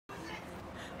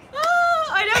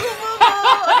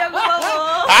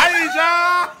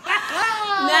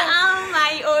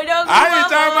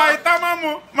Aisha, my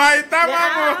tamamu. Merry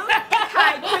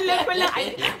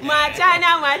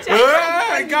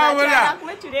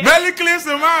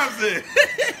Christmas.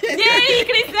 Merry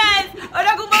Christmas.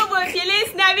 ODOGWU,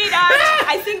 Feliz Navidad.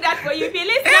 I sing that for you.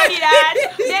 Feliz Navidad.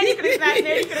 Merry Christmas.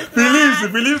 Merry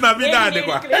Christmas. Feliz Navidad.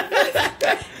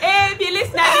 Hey,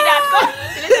 Feliz Navidad.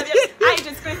 Feliz Navidad. It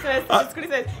is Christmas. It is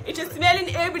Christmas. It is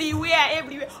smelling everywhere.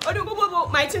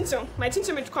 ODOGWU, my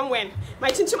chinchim will come when?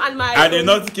 My chinchim and my... I did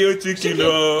not kill chicken.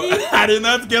 I did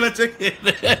not kill a chicken.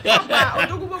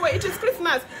 ODOGWU, it is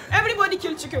Christmas. Everybody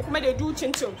kill chicken. Come they do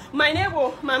chinchim. My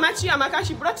neighbor, Mama Chiamaka,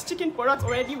 she brought chicken for us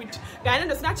already with Ghana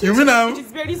does not chinchim. It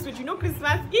is very sweet. You know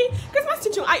Christmas. Christmas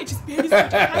chinchim, it is very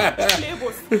sweet.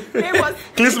 Flavors.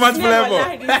 Christmas flavor.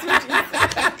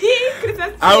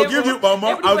 Christmas I'll give you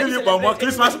pomo. I'll give you pomo.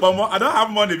 Christmas pomo. I don't have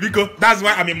money because that's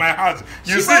why I'm in my house.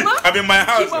 You see, I'm in my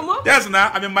house. Yes,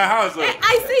 now I'm in my house.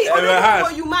 I see.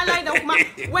 ODOGWU, you malai down.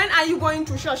 When are you going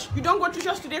to church? You don't go to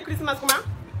church today, Christmas, come on.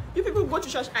 You people go to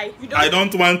church. I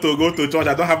don't want to go to church.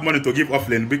 I don't have money to give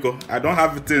offering because I don't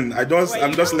have things.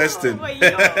 I'm just listening. But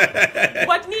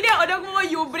neither ODOGWU,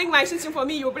 you bring my system for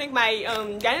me. You bring my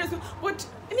But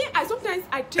sometimes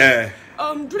I think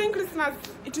during Christmas,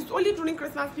 it is only during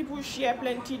Christmas people share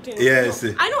plenty things. Yes.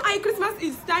 I know. Christmas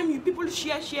is time people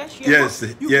share. Yes.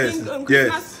 You bring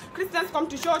Christmas. Christians come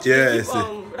to church. They give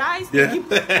rice. They give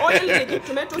oil. They give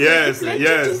tomatoes. Yes. They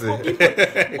give things for people.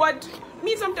 But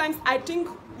me sometimes I think.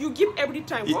 You give every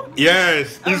time. What?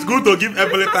 Yes, it's good to give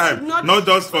every time, not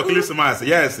just for Christmas.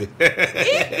 Yes.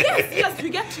 yes, you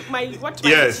get my what?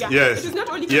 Yes. It is not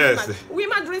only Christmas. We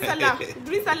might during Salah.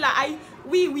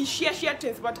 We share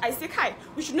things, but I say, hi,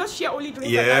 we should not share only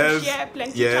during Salah. We share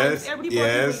plenty times.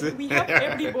 Everybody, we help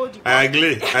everybody. I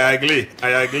agree.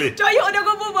 Joy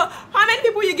ODOGWU, how many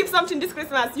people you give something this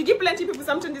Christmas? You give plenty people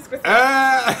something this Christmas.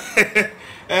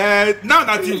 Now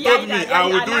that you told me, I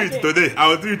will do it today. I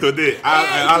will do it today.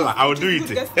 I will do it.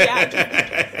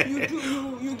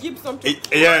 You give something.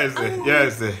 Yes.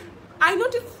 I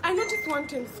noticed one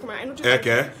thing.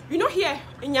 Okay. You know here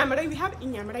in Nyamere we have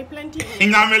in Nyamere plenty.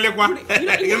 In Nyamere what?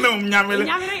 You know Nyamere.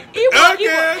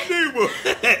 Igbo.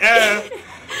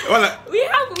 We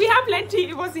have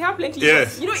plenty. We have plenty.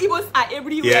 Yes. You know, Igbos are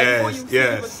everywhere.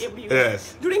 Yes.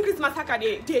 During Christmas,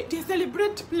 they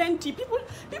celebrate plenty. People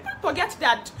forget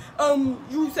that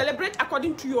you celebrate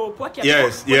according to your pocket.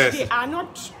 Yes.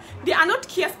 They are not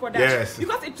cares for that. Yes.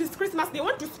 Because it is Christmas, they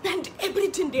want to spend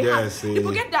everything they have. They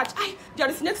forget that there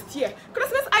is next year.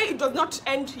 Christmas it does not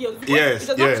end here. Yes.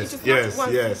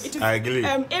 It is I agree.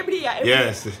 Every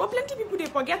year. But plenty people they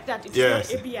forget that it is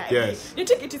not every year. They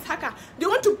think it is haka. They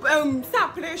want to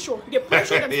start pressure. They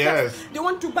pressure themselves. They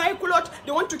want to buy clothes.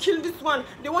 They want to kill this one.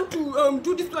 They want to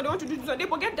do this one. They want to do this one. They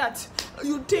forget that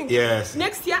you think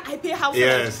next year I pay house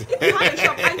rent. If you have a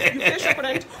shop rent, you pay shop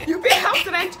rent. You pay house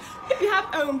rent. If you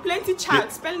have plenty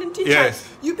child, spending teachers,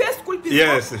 you pay school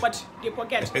fees, but they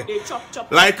forget, they chop.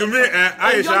 Like me,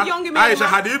 Aisha,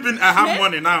 had you been have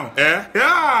money now?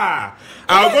 Yeah.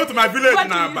 I'll go to my village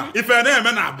now. If I name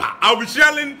I'll be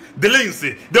sharing the links.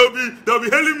 They'll be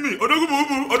hailing me.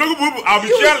 ODOGWU, I'll be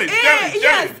sharing.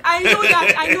 Yes, I know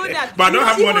that. But I don't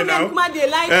have money now.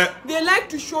 They like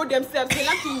to show themselves. They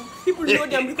like to people know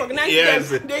them, recognize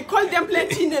them. They call them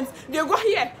plenty names. They go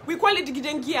here. We call it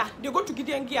Gideon Gia. They go to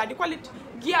Gideon Gia. They call it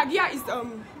Gia. Gia is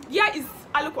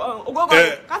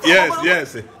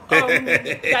Yes. Beer.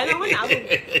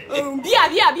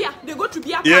 They go to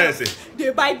beer.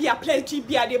 They buy beer, plenty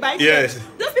beer. They buy. Those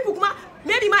people come.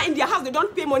 Maybe in their house they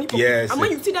don't pay money for it. And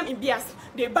when you see them in beers,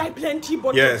 they buy plenty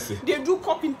bottles. They do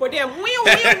cupping for them. Make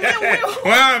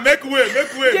way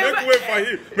for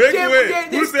him. Make way.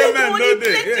 Who say man no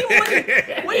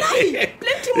day?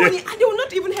 Plenty money. And they will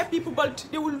not even help people, but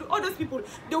they will all those people.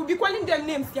 They will be calling them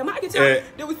names. They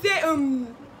will say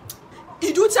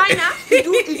Idu China,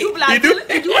 Idu Brazil,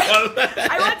 Idu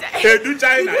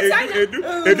China,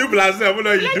 Idu Brazil.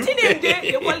 Plenty name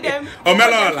they call them.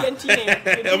 Plenty name.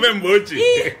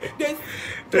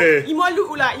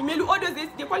 Imelu, all those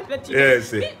they call plenty.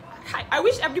 I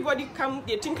wish everybody come.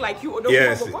 They think like you. You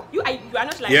are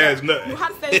not like that. No. You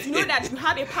have sense. You know that you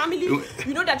have a family. You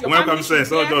know that your family is there.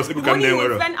 The money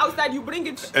you spend outside, you bring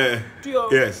it to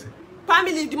your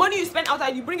family. The money you spend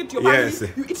outside, you bring it to your family.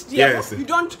 You eat there. You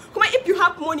don't. Come on, if you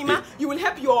have money, you will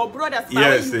help your brothers.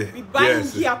 You buy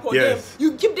gear for them.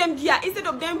 You give them gear instead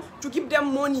of them to give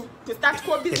them money to start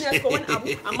core business for one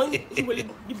among you will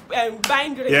be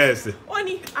buying drinks.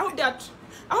 Only I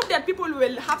hope that people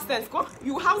will have sense.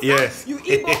 You Hausa, you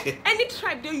Igbo, any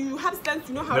tribe there, you have sense.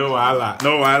 You know how. No Allah.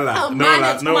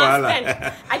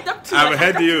 I talk to you. I've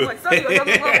heard you. Sorry, come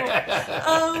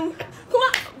on,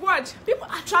 God, people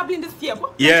are traveling this year.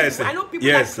 Yes. I know people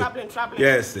are traveling.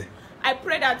 Yes. I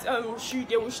pray that she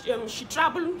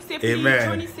travel safely. Amen.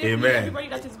 Johnny safely. Amen. Everybody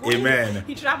that is going, Amen.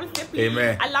 he travels safely.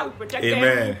 Amen. Allah will protect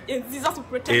Amen. them. And Jesus will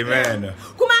protect Amen. them.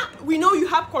 Kuma, we know you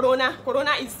have corona.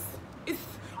 Corona is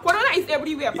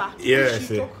everywhere, pa. Yes.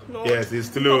 No. Yes, it's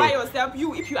true. Cover yourself.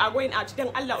 If you are going out, then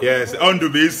Allah will. Yes, on the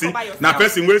basic. Now,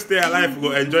 person will stay alive,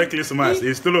 go enjoy Christmas.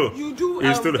 It's true. You do.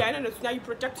 It's true. Now you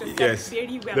protect yourself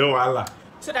very well. No, Allah.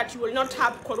 So that you will not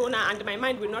have corona and my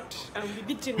mind will not be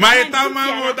beaten. My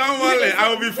Tamamo, don't worry. I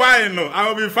will be fine. No, I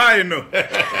will be fine. No.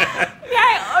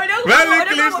 Merry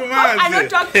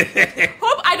Christmas.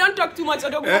 Hope I don't talk too much.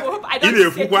 Hope I don't say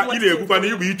too much.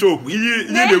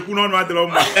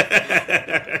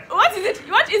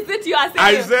 What is it you are saying?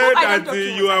 I said that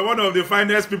you are one of the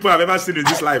finest people I've ever seen in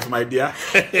this life, my dear.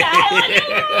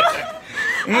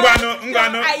 Please,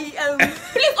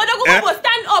 Odogwu,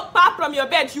 stand up, from your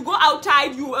bed. You go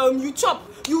outside. You chop.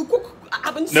 You cook.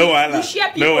 You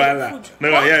share people food.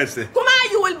 Yes. Kuma,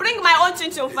 you will bring my own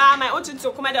chinchin far. My own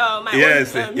chinchin. Kuma, my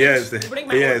yes. own. Yes. Bring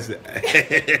my own. So,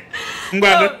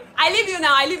 I leave you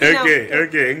now. Okay.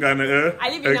 I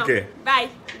leave you now. Bye.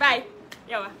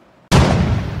 Yawa.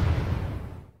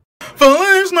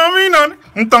 Feliz Navidad.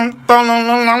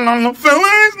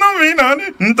 Feliz Navidad.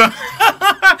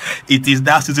 It is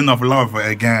that season of love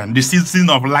again. The season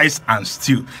of rice and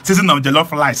stew. Season of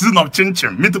jollof rice. Season of chin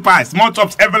chin, meat pies, small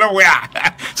chops everywhere.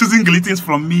 Season greetings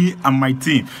from me and my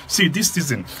team. See, this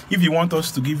season, if you want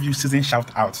us to give you season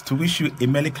shout out, to wish you a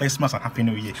Merry Christmas and Happy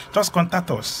New Year, just contact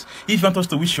us. If you want us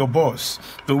to wish your boss,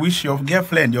 to wish your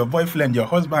girlfriend, your boyfriend, your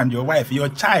husband, your wife, your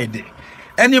child,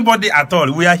 anybody at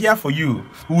all, we are here for you.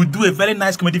 We will do a very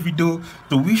nice comedy video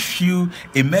to wish you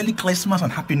a Merry Christmas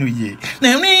and Happy New Year.